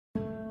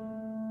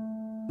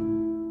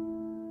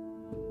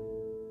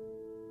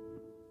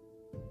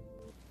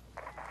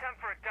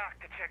doc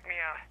to check me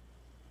out.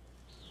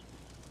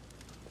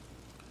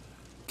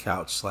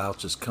 Couch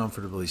Slouch is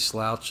comfortably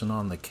slouching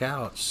on the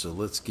couch, so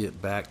let's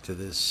get back to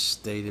this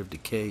State of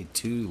Decay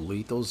 2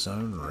 Lethal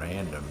Zone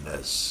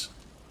Randomness.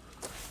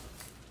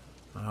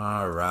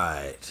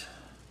 Alright.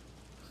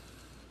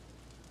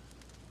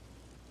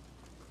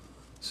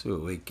 See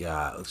what we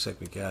got. Looks like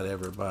we got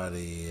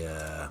everybody,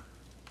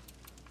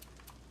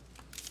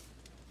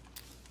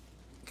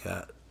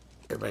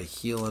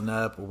 healing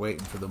up. We're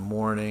waiting for the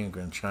morning. We're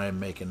going to try and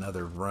make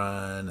another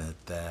run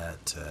at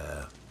that,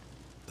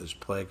 those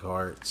plague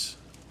hearts.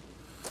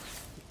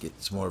 Get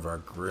some more of our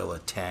guerrilla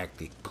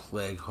tactic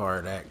plague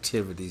heart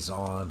activities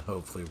on.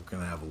 Hopefully we're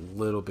going to have a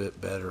little bit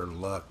better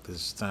luck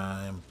this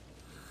time.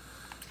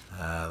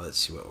 Let's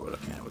see what we're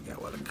looking at. We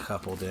got, what, a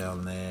couple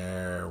down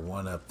there.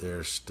 One up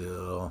there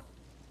still.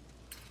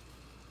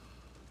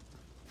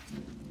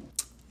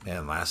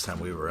 Man, last time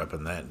we were up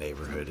in that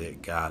neighborhood,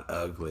 it got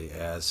ugly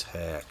as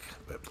heck.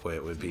 But boy,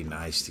 it would be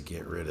nice to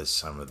get rid of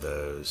some of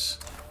those.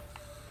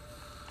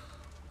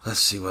 Let's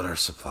see what our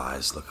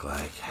supplies look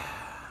like.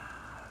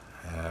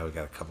 We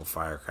got a couple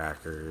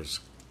firecrackers.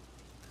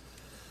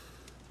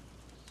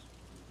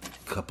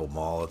 A couple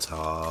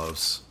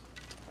Molotovs.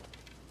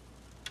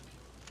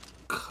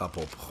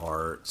 Couple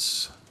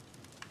parts.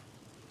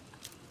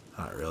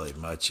 Not really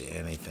much of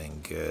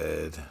anything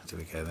good. Do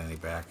we got any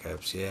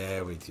backups?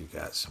 Yeah, we do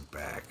got some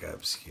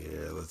backups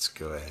here. Let's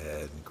go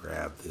ahead and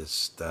grab this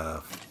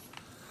stuff.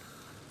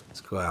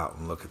 Let's go out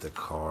and look at the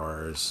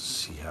cars.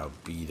 See how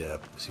beat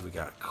up. See, we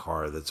got a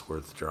car that's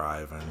worth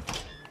driving.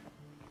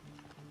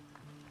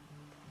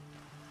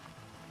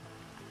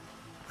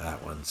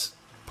 That one's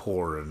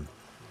pouring,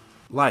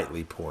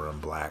 lightly pouring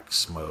black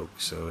smoke,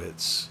 so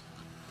it's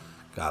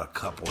got a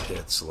couple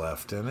hits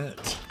left in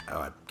it. Oh,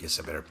 I guess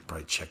I better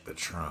probably check the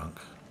trunk.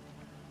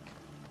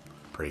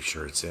 Pretty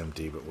sure it's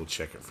empty, but we'll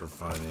check it for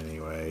fun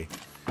anyway.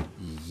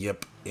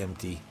 Yep,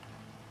 empty.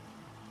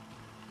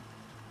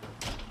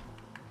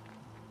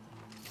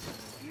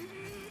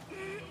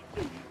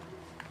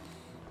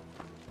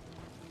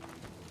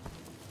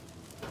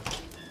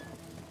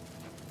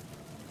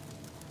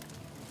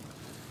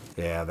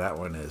 Yeah, that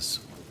one is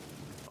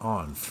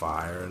on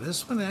fire.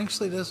 This one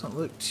actually doesn't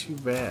look too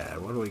bad.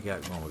 What do we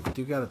got going? We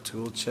do got a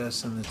tool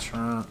chest in the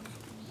trunk.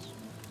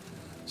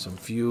 Some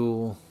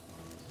fuel.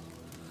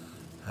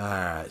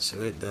 Alright,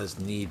 so it does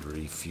need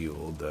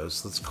refueled though.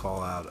 So let's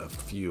call out a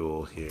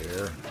fuel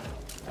here.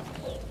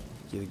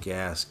 Get a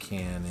gas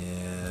can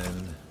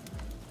in.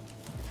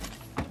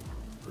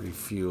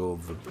 Refuel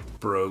the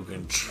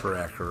broken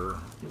trekker.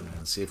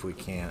 And see if we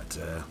can't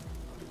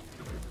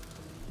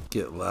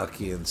get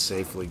lucky and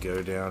safely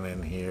go down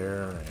in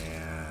here.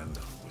 And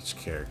which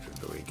character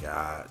do we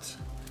got?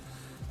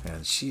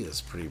 And she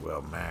is pretty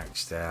well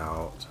maxed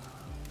out.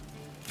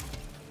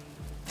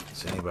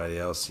 Is anybody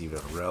else even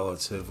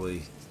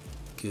relatively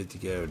good to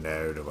go?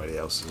 No, nobody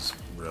else is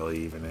really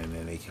even in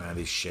any kind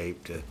of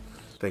shape to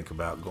think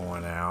about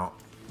going out.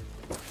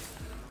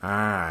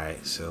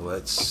 Alright, so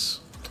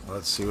let's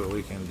see what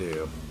we can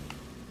do.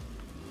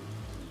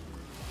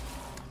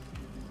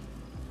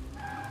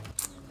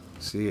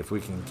 See if we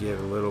can get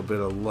a little bit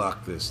of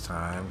luck this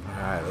time.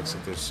 Alright, looks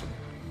like there's some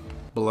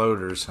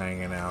bloaters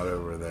hanging out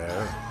over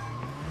there.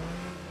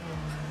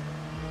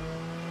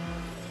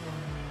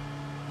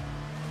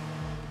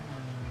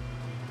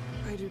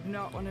 I do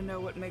not want to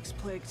know what makes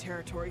plague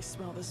territory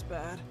smell this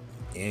bad.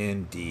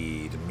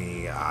 Indeed,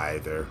 me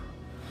either.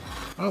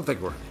 I don't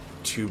think we're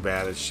too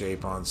bad a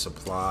shape on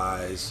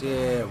supplies.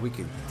 Yeah, we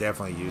could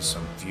definitely use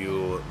some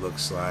fuel, it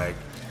looks like.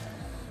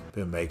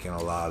 Been making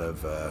a lot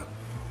of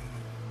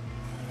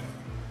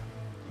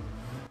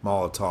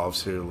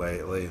Molotovs here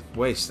lately.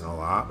 Wasting a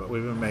lot, but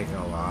we've been making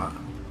a lot.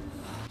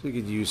 So we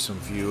could use some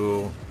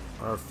fuel.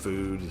 Our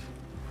food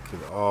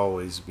could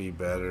always be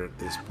better at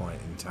this point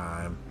in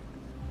time.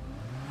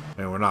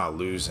 I mean, we're not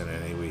losing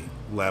any. We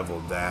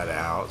leveled that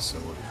out, so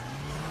we're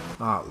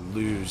not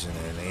losing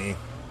any.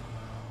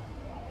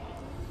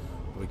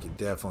 We could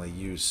definitely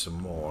use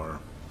some more.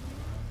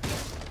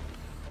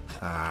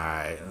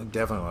 Alright,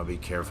 definitely want to be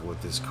careful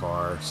with this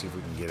car. See if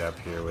we can get up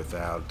here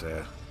without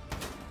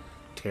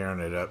tearing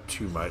it up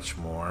too much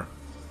more.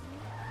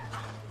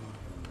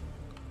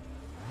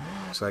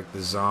 Looks like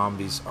the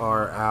zombies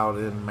are out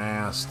en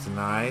masse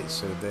tonight,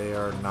 so they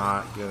are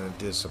not going to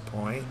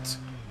disappoint.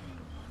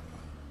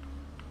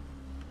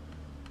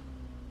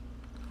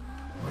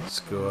 Let's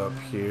go up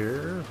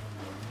here.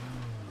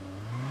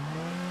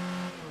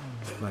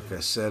 Like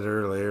I said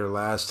earlier,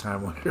 last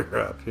time we were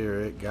up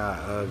here, it got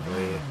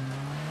ugly.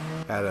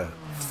 Had a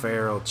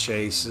feral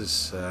chase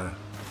us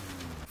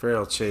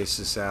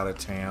out of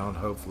town.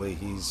 Hopefully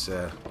he's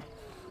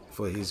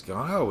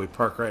gone. Oh, we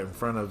parked right in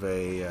front of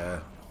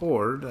a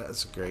horde.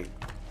 That's great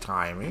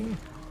timing.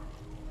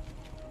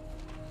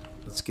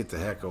 Let's get the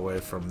heck away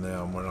from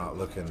them. We're not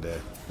looking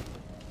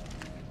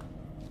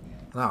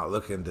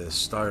to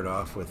start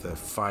off with a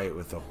fight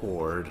with a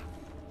horde.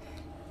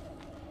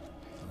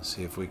 Let's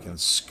see if we can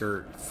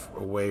skirt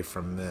away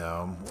from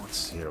them.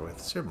 What's here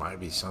with? There might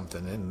be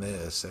something in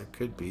this. There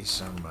could be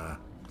some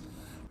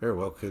Very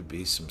well could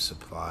be some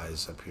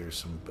supplies up here,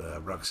 some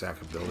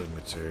rucksack of building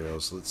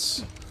materials.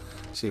 Let's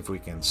see if we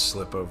can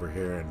slip over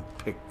here and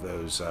pick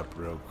those up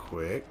real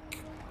quick.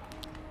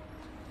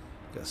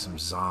 Got some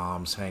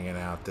zombs hanging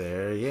out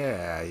there.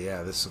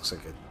 Yeah, this looks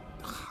like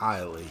a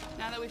highly...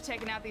 Now that we've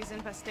taken out these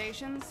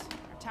infestations,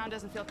 our town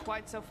doesn't feel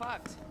quite so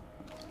fucked.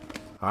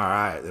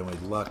 Alright, then we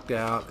lucked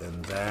out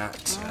and that...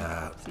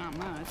 it's not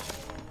much.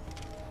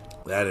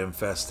 That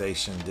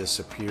infestation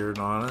disappeared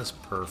on us.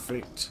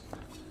 Perfect.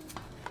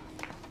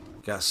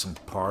 Got some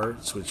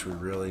parts, which we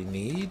really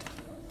need.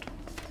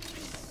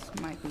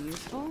 Might be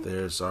useful.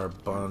 There's our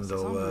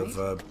bundle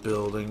of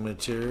building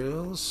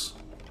materials.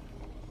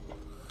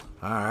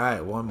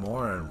 Alright, one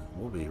more and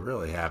we'll be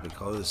really happy.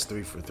 Call this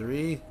 3 for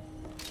 3.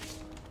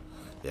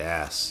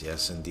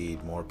 Yes,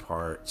 indeed. More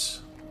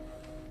parts.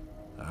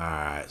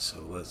 Alright,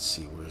 so let's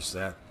see. Where's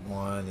that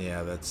one?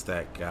 Yeah, that's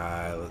that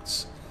guy.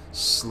 Let's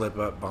slip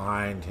up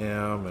behind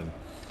him and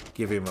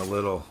give him a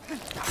little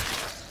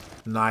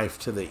knife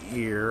to the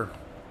ear.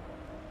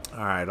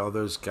 Alright, all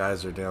those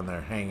guys are down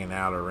there hanging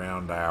out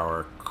around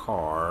our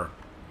car,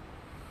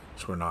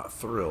 which we're not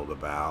thrilled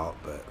about,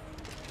 but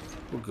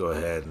we'll go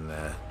ahead and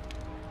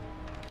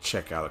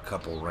check out a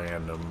couple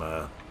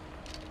random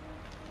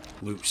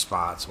loot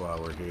spots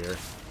while we're here.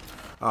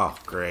 Oh,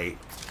 great.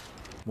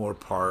 More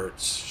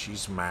parts.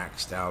 She's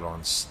maxed out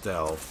on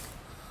stealth,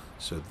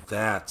 so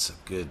that's a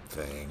good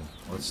thing.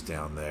 What's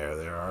down there?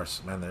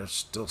 There's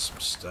still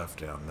some stuff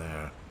down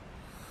there.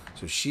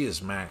 So she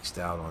is maxed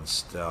out on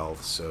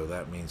stealth, so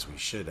that means we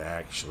should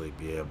actually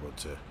be able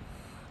to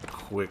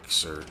quick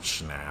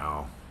search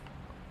now.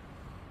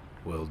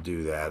 We'll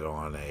do that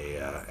on a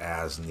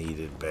as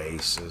needed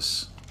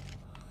basis.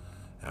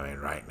 I mean,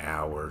 right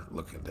now we're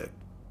looking to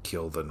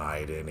kill the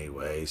night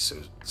anyway, so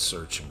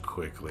searching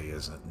quickly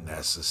isn't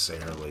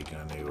necessarily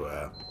going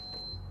to...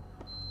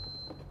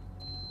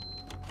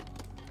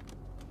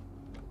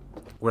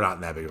 We're not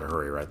in that big of a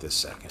hurry right this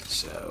second.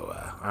 So,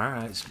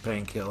 alright, some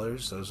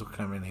painkillers. Those will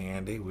come in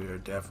handy. We are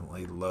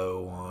definitely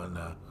low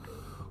on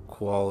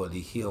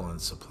quality healing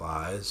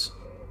supplies.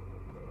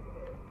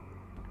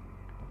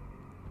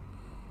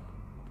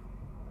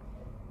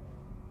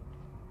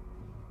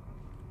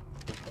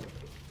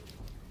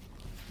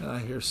 And I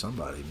hear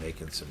somebody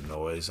making some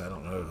noise. I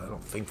don't know. I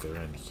don't think they're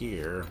in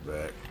here,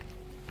 but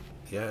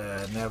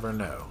yeah, I never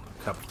know.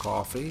 A cup of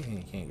coffee.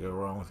 You can't go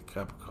wrong with a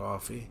cup of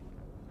coffee.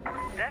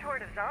 That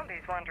horde of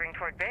zombies wandering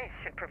toward base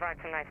should provide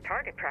some nice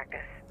target practice.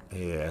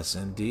 Yes,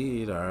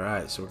 indeed.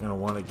 Alright, so we're going to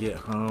want to get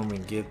home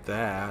and get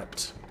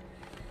that.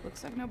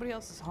 Looks like nobody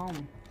else is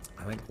home.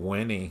 I think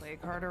Winnie.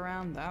 Plague card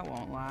around, that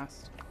won't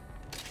last.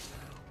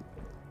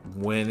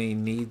 Winnie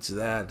needs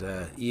that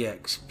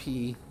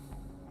EXP.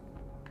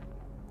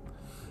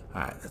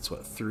 Alright, that's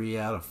what, 3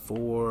 out of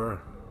 4.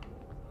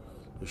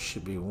 There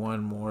should be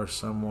one more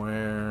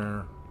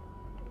somewhere.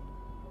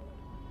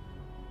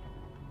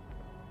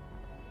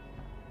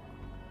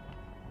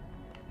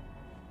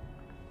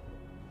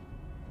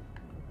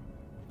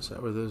 Is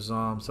that where those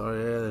zombies are?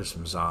 Yeah, there's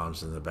some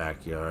zombies in the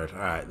backyard.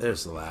 Alright,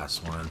 there's the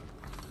last one.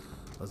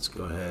 Let's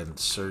go ahead and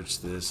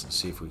search this and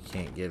see if we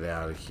can't get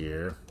out of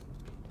here.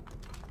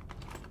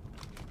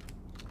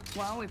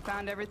 Well, we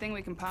found everything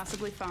we can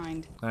possibly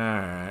find.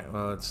 Alright,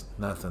 well, it's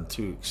nothing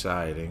too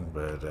exciting,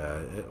 but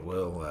it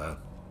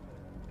will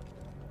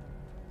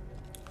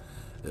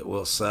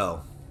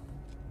sell.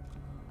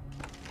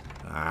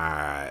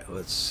 Alright,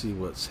 let's see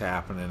what's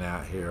happening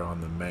out here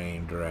on the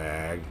main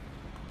drag.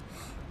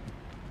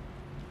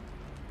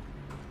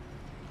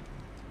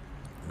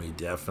 We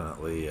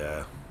definitely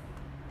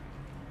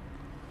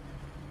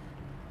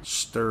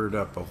stirred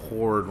up a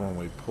horde when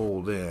we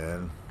pulled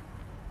in.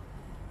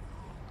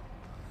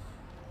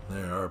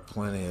 There are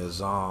plenty of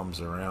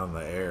zombies around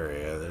the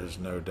area. There's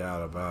no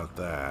doubt about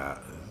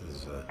that. It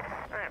is a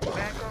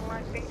Back on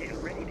my feet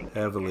and ready to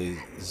heavily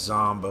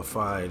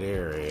zombified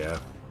area.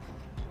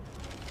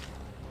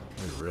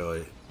 We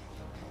really...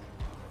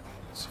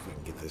 Let's see if we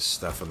can get this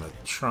stuff in the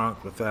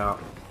trunk without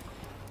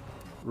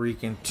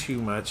wreaking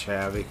too much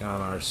havoc on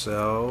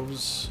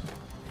ourselves.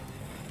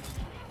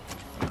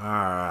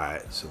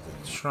 Alright, so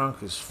the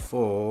trunk is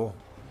full.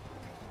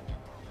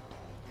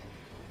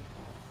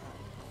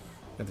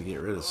 Got to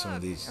get rid of some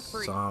of these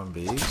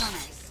zombies.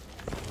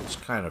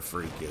 Which kind of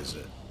freak is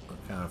it?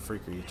 What kind of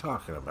freak are you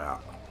talking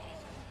about?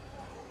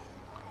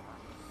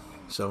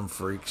 Some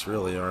freaks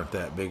really aren't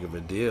that big of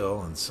a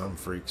deal, and some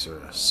freaks are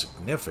a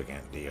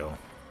significant deal.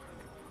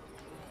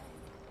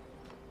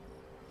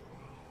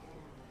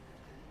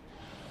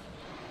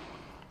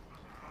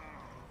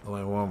 The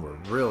only one we're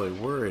really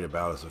worried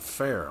about is a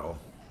feral.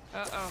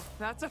 Uh-oh,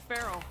 that's a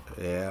feral.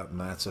 Yeah, and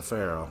that's a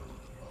feral.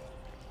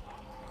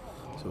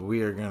 So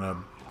we are gonna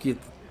get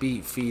the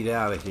feet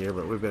out of here,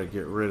 but we better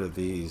get rid of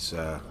these.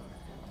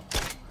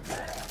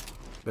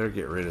 Better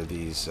get rid of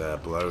these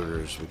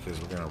bloaters because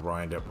we're gonna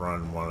wind up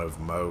running one of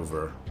them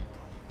over,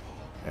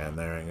 and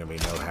there ain't gonna be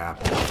no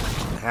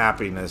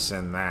happiness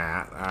in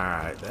that. All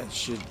right, that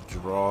should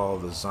draw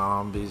the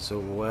zombies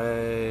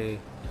away.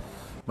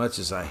 Much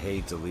as I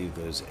hate to leave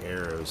those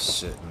arrows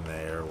sitting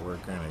there, we're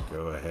going to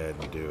go ahead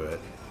and do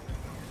it.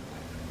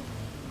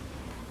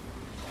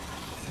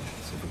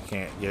 So if we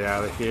can't get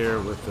out of here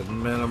with the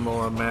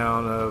minimal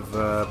amount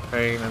of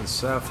pain and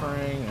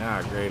suffering,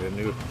 great, a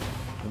new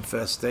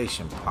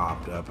infestation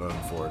popped up,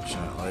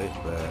 unfortunately,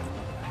 but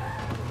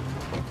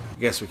I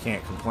guess we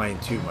can't complain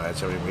too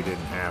much. I mean, we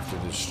didn't have to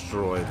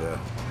destroy the...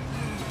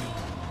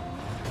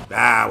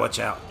 watch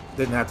out.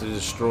 Didn't have to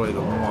destroy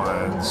the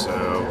one,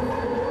 so...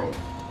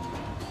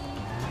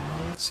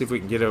 See if we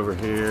can get over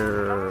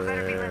here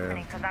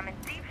and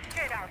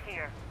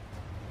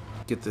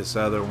get this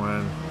other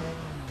one.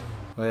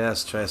 Well,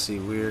 yes, Tressie,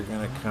 we're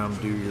going to come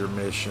do your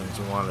missions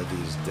one of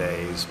these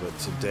days, but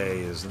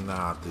today is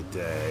not the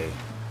day.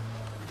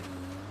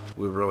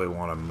 We really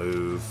want to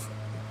move,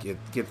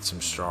 get some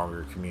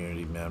stronger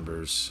community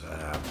members.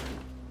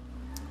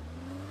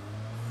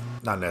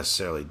 Not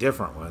necessarily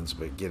different ones,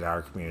 but get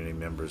our community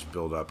members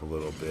built up a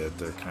little bit.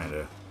 They're kind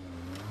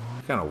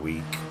of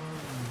weak.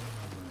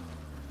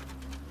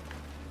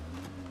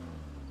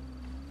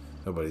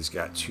 Nobody's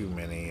got too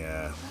many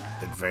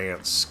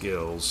advanced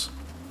skills.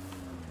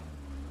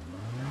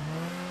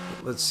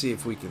 But let's see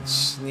if we can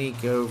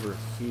sneak over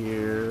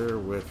here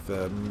with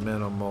a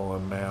minimal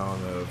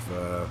amount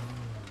of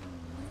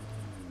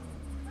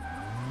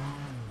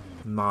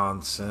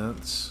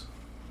nonsense.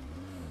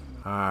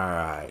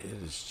 Alright,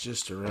 it is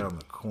just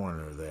around the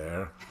corner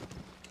there.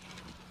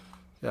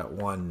 Got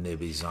one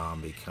nibby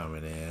zombie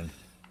coming in.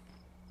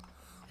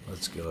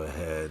 Let's go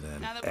ahead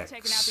and now that we've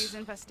taken out these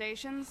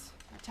infestations,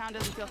 our town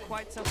doesn't feel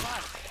quite so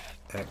bad.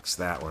 X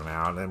that one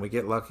out, and we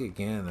get lucky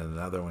again, and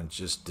another one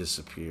just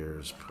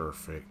disappears.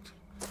 Perfect.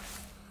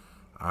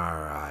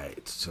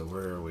 Alright, so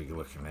where are we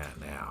looking at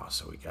now?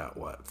 So we got,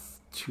 what,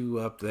 2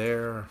 up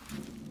there?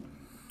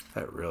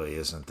 That really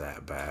isn't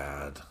that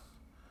bad.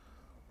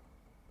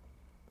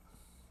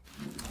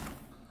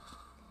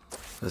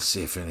 Let's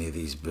see if any of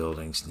these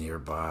buildings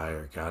nearby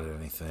or got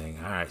anything.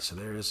 Alright, so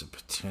there is a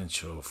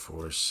potential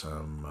for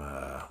some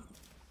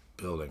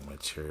building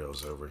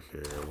materials over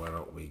here. Why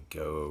don't we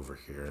go over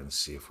here and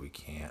see if we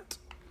can't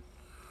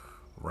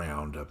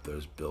round up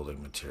those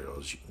building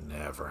materials. You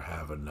never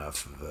have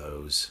enough of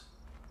those.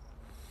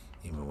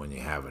 Even when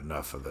you have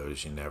enough of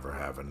those, you never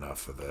have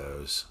enough of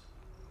those.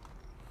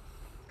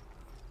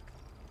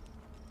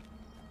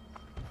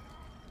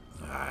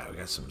 Alright, we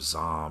got some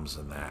zombs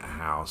in that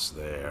house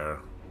there.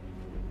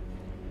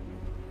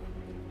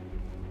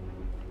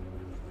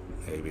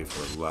 Maybe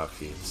if we're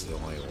lucky, it's the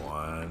only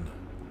one.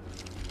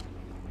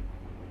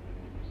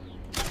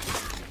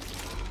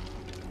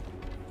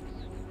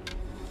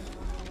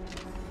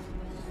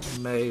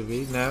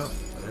 Maybe. No,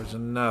 there's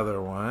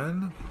another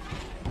one.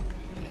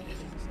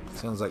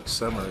 Sounds like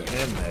some are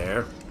in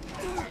there.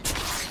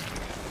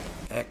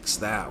 X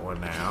that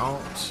one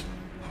out.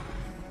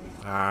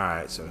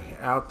 Alright, so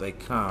out they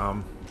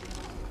come.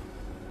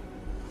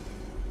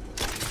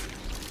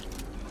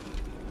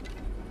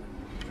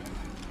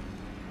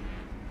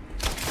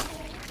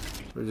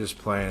 We're just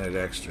playing it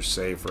extra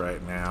safe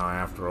right now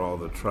after all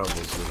the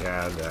troubles we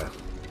had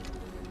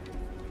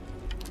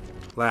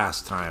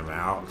last time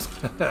out.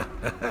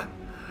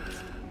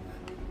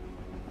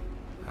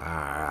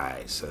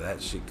 Alright, so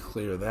that should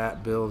clear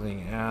that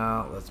building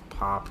out. Let's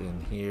pop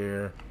in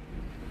here.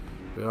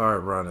 We are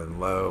running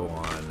low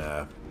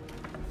on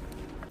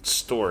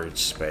storage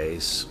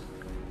space.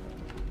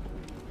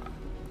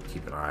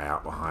 Keep an eye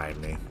out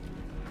behind me.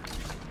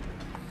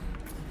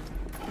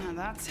 Now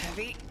that's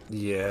heavy.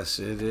 Yes,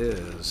 it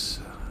is.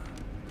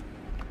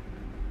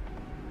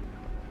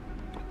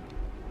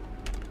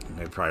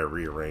 Maybe probably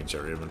rearrange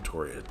our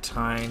inventory a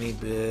tiny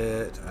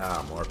bit.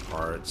 More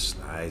parts.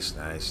 Nice,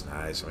 nice,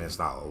 nice. I mean, it's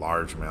not a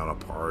large amount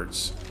of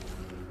parts,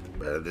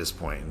 but at this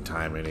point in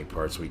time, any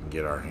parts we can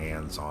get our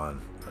hands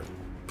on are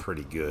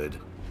pretty good.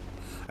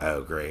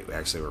 Oh, great.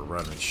 Actually, we're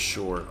running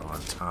short on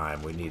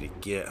time. We need to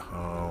get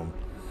home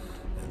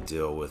and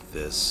deal with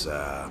this.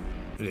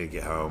 We need to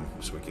get home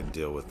so we can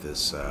deal with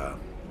this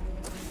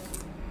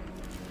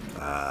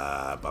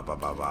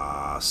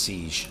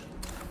siege.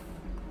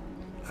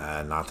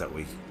 Not that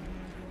we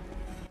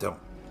don't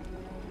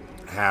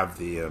have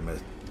the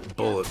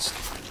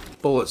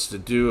bullets to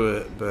do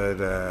it,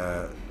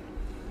 but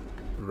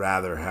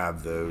rather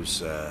have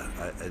those.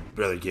 I'd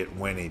rather get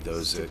Winnie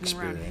those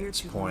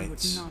experience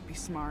points. Would not be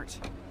smart.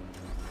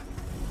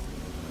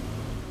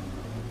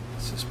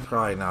 This is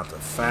probably not the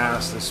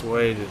fastest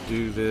way to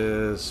do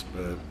this,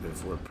 but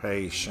if we're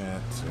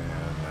patient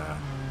and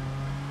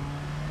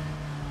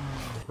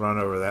run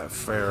over that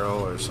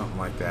feral or something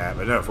like that.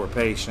 But no, if we're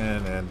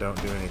patient and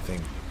don't do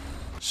anything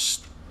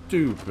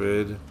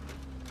stupid,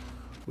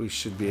 we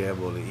should be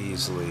able to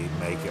easily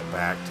make it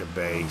back to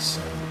base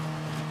in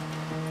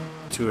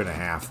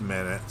 2.5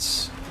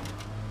 minutes.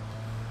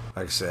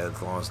 Like I said,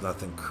 as long as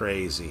nothing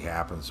crazy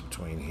happens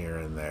between here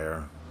and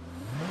there.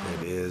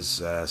 It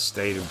is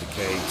State of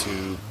Decay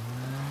 2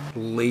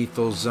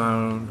 lethal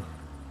zone,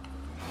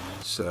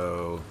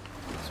 so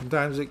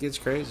sometimes it gets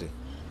crazy.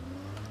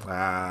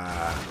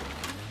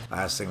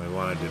 Last thing we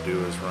wanted to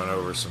do is run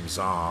over some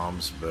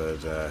zombies,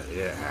 but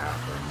it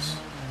happens.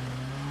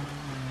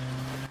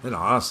 And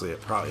honestly,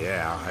 it probably,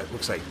 yeah, it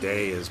looks like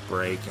day is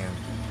breaking.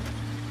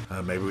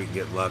 Maybe we can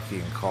get lucky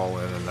and call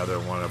in another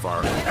one of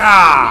our...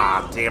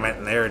 Ah, damn it,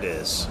 and there it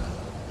is.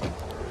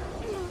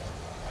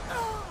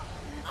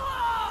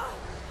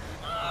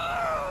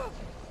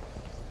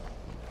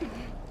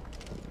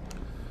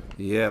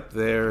 Yep,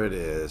 there it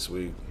is.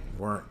 We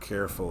weren't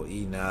careful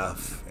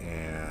enough,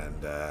 and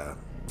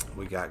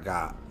we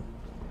got.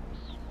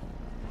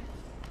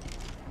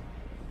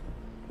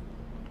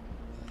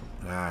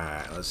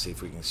 Alright, let's see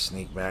if we can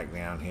sneak back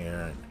down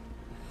here and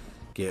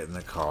get in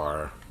the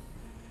car.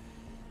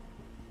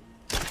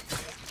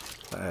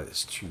 That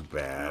is too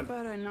bad. How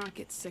about I not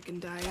get sick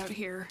and die out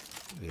here?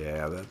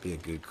 Yeah, that'd be a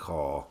good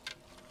call.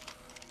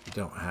 We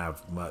don't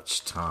have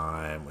much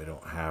time. We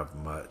don't have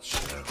much...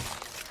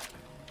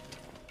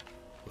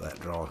 Will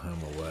that draw him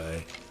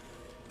away?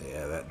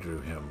 Yeah, that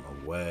drew him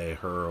away,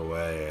 her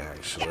away,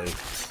 actually.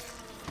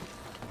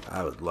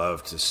 I would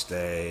love to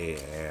stay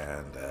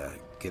and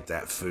get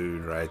that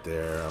food right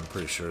there. I'm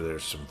pretty sure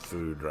there's some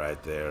food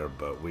right there,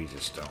 but we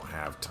just don't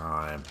have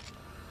time.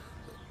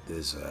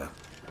 It's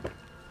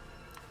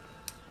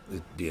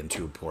being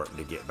too important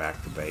to get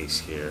back to base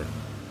here.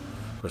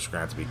 Of course, we're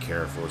going to have to be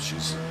careful.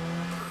 She's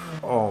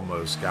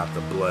almost got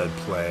the blood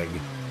plague.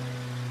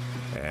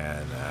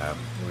 And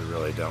we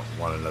really don't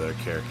want another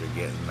character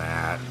getting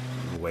that,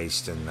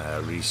 wasting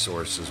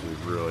resources we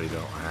really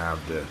don't have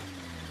to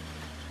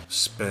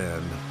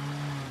spend.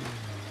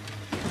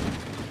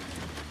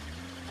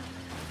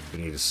 We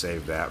need to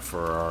save that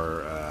for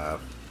our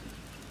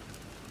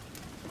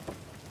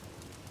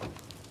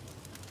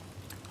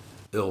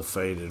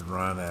ill-fated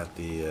run at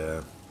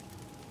the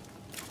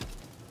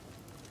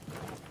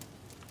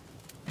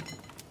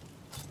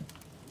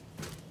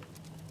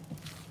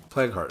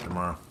Plague Heart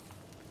tomorrow.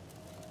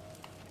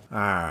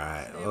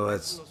 Alright, well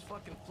let's...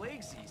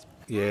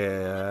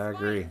 Yeah, I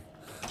agree.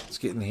 Let's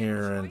get in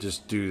here and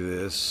just do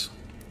this.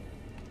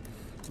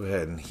 Go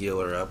ahead and heal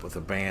her up with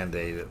a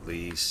band-aid at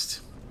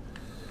least.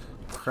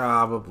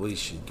 Probably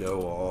should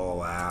go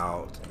all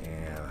out.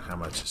 And how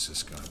much is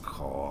this going to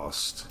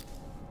cost?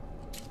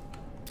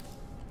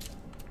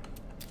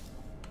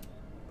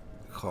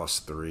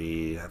 Cost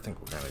 3. I think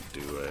we're going to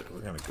do it.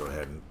 We're going to go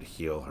ahead and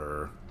heal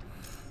her.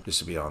 Just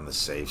to be on the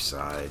safe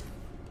side.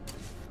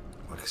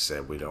 Like I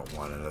said, we don't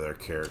want another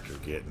character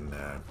getting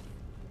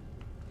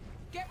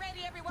Get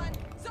ready, everyone!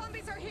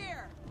 Zombies are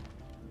here!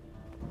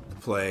 the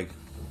plague,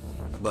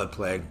 blood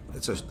plague.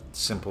 It's a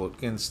simple,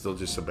 again, still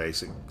just a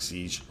basic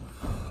siege.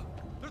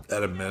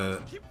 At a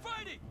minute,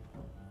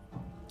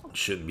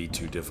 shouldn't be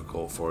too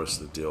difficult for us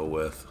to deal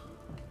with.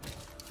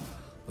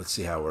 Let's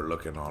see how we're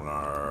looking on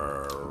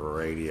our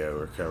radio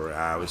recovery.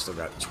 We still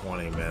got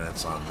 20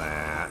 minutes on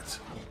that.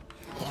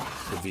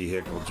 The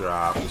vehicle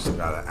drop, we still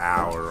got an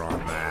hour on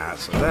that,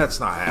 so that's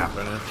not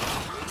happening.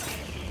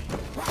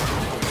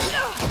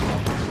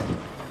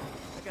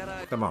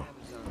 Come on.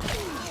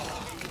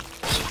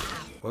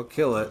 We'll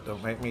kill it.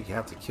 Don't make me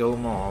have to kill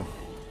them all.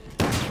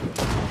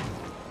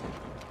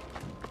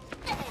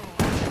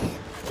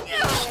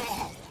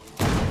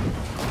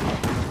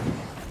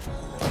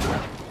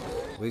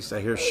 At least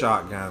I hear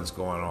shotguns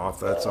going off.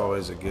 That's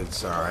always a good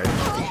sign. All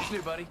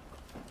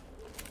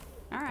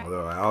right.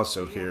 Although I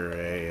also hear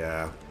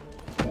a...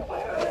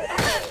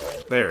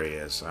 there he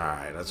is.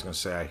 Alright, I was going to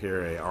say I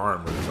hear a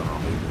armored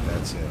zombie, but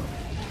that's him.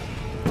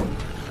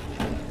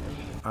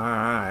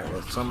 Alright,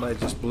 well somebody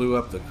just blew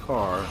up the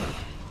car.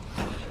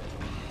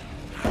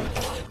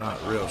 Not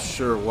real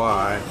sure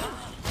why.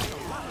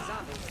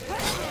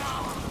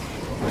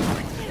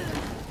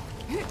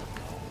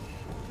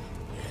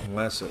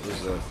 Unless it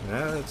was a...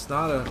 No, it's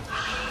not a...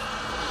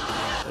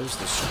 There's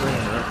the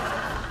screamer.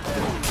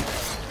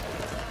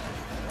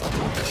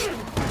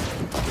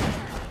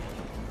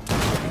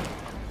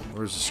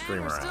 Where's the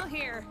screamer We're at? still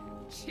here.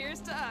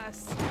 Cheers to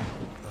us.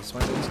 That's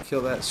why I need to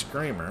kill that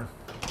screamer.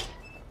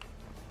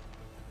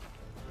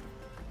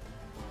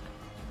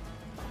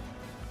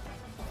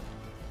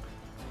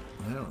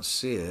 I don't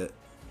see it.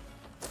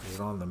 Is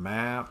it on the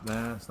map?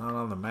 No, it's not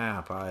on the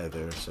map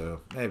either,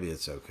 so maybe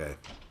it's okay.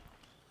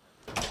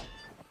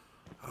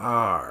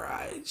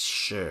 Alright,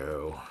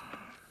 so...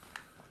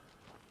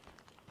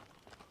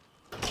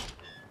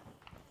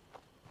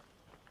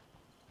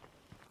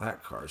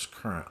 That car's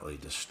currently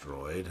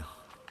destroyed.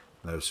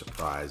 No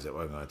surprise, it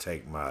wasn't going to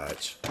take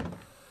much.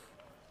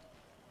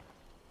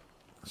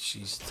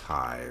 She's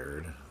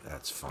tired.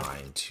 That's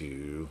fine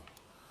too.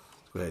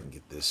 Let's go ahead and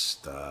get this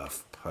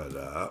stuff put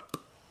up.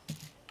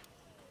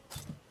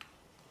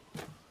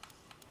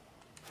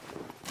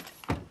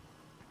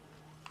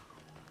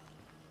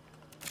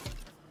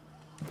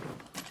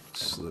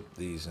 Slip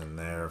these in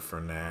there for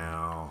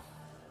now.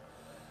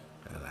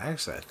 And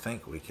actually, I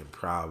think we can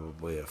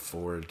probably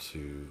afford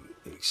to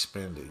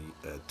expend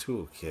a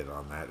toolkit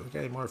on that. We got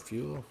any more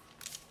fuel?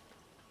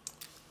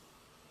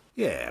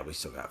 Yeah, we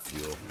still got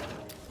fuel.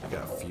 We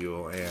got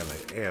fuel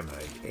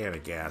and a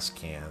gas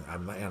can.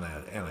 And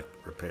a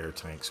repair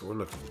tank, so we're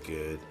looking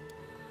good.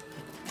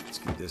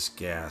 get this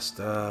gassed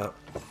up.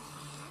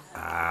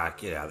 Ah,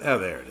 get out. Oh,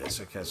 there it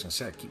is. Okay, I was going to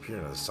say, I keep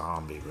hearing a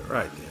zombie, but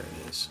right there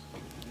it is.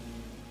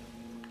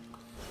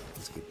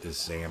 Let's get this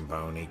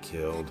Zamboni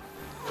killed.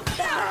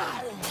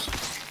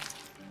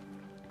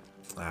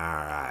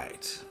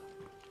 Alright.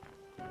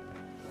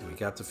 We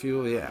got the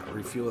fuel? Yeah,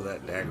 refuel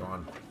that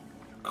daggone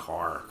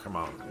car. Come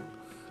on.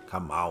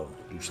 Come on.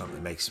 Do something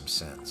that makes some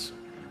sense.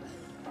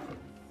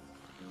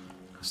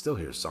 I still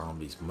hear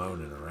zombies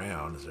moaning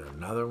around. Is there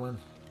another one?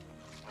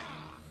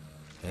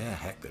 Yeah,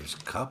 heck, there's a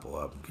couple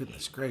of them.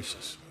 Goodness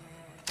gracious.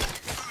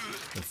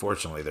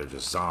 Unfortunately, they're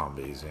just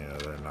zombies. You know,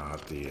 they're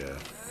not the,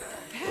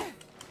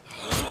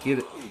 Get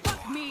it.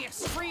 Fuck me, a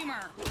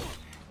screamer!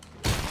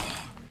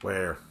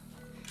 Where?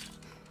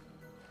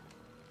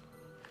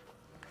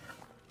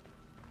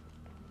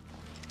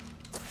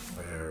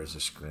 Where is the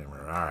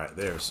screamer? Alright,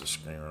 there's the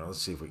screamer.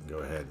 Let's see if we can go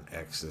ahead and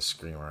X this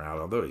screamer out,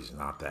 although he's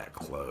not that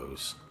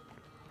close.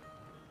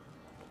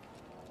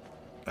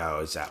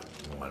 Oh, it's that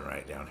one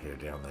right down here,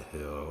 down the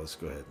hill. Let's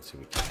go ahead and see if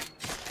we can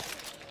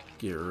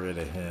get rid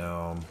of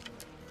him.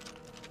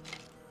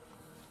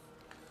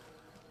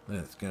 Then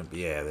it's going to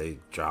be, yeah, they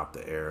dropped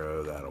the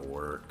arrow. That'll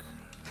work.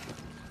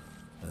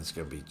 And it's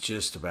going to be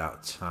just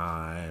about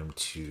time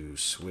to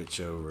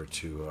switch over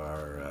to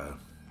our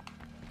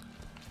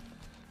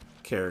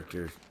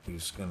character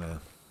who's going to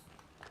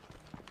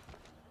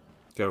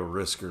go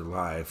risk her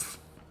life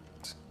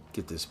to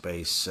get this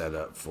base set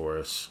up for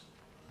us.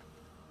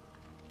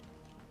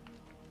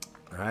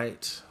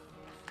 Right?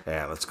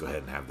 Yeah, let's go ahead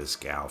and have this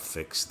gal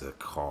fix the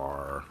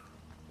car.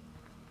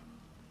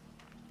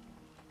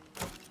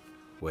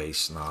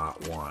 Waste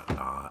not, want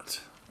not.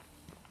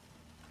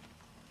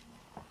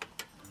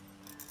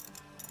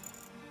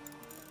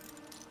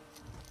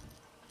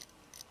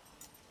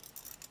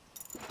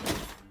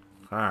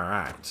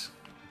 Alright.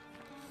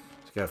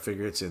 Just gotta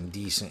figure it's in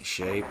decent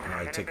shape.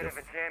 I take a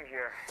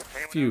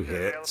few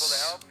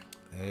hits.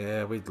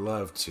 Yeah, we'd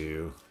love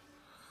to.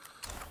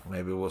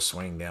 Maybe we'll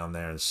swing down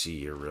there and see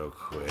you real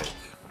quick.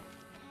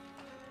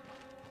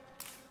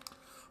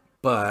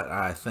 But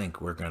I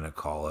think we're going to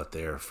call it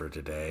there for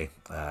today.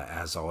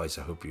 As always,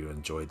 I hope you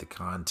enjoyed the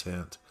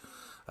content.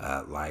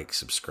 Like,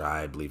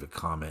 subscribe, leave a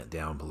comment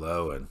down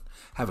below, and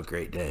have a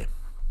great day.